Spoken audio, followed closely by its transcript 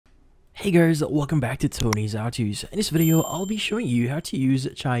Hey guys, welcome back to Tony's How To's. In this video, I'll be showing you how to use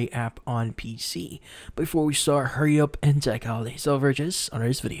Chai app on PC. Before we start, hurry up and check out the coverages under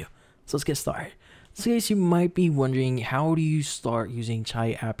this video. So let's get started. So guys, you might be wondering, how do you start using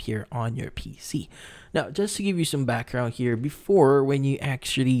Chai app here on your PC? Now, just to give you some background here, before when you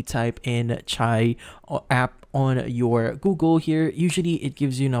actually type in Chai app on your Google here, usually it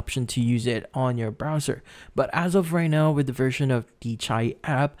gives you an option to use it on your browser. But as of right now, with the version of the Chai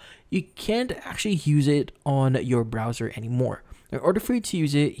app, you can't actually use it on your browser anymore. In order for you to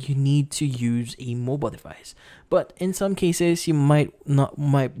use it, you need to use a mobile device. But in some cases, you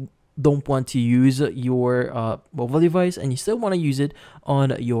don't want to use your mobile device and you still want to use it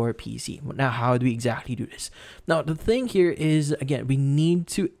on your PC. Now, how do we exactly do this? Now, the thing here is, again, we need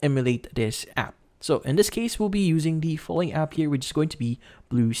to emulate this app. So in this case, we'll be using the following app here, which is going to be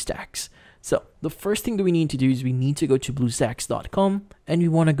BlueStacks. So the first thing that we need to do is we need to go to bluestacks.com and we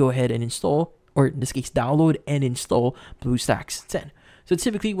want to go ahead and install, or in this case, download and install BlueStacks 10. So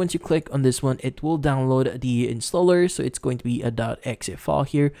typically, once you click on this one, it will download the installer. So it's going to be a .exe file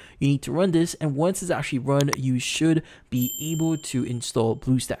here. You need to run this, and once it's actually run, you should be able to install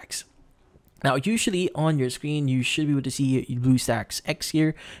BlueStacks. Now, usually on your screen, you should be able to see BlueStacks X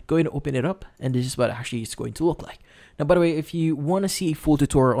here. Go ahead and open it up, and this is what actually it's going to look like. Now, by the way, if you want to see a full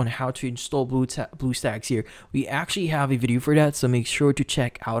tutorial on how to install BlueStacks here, we actually have a video for that, so make sure to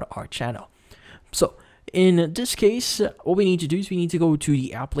check out our channel. So, in this case, what we need to do is we need to go to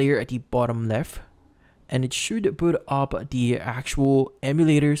the app layer at the bottom left, and it should put up the actual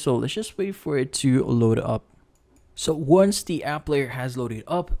emulator. So let's just wait for it to load up. So once the app layer has loaded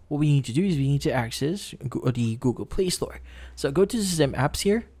up, what we need to do is we need to access the Google Play Store. So go to System Apps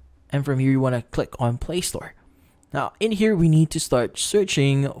here, and from here you want to click on Play Store. Now in here we need to start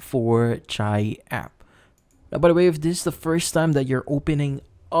searching for Chai app. Now by the way, if this is the first time that you're opening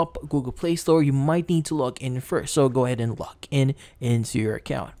up Google Play Store, you might need to log in first. So go ahead and log in into your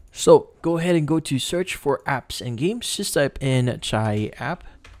account. So go ahead and go to search for apps and games. Just type in Chai app.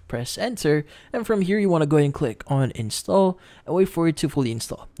 Press enter, and from here you want to go ahead and click on install and wait for it to fully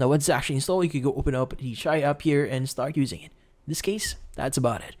install. Now once it's actually installed, you can go open up the Chai app here and start using it. In this case, that's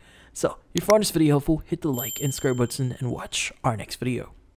about it. So if you found this video helpful, hit the like and subscribe button and watch our next video.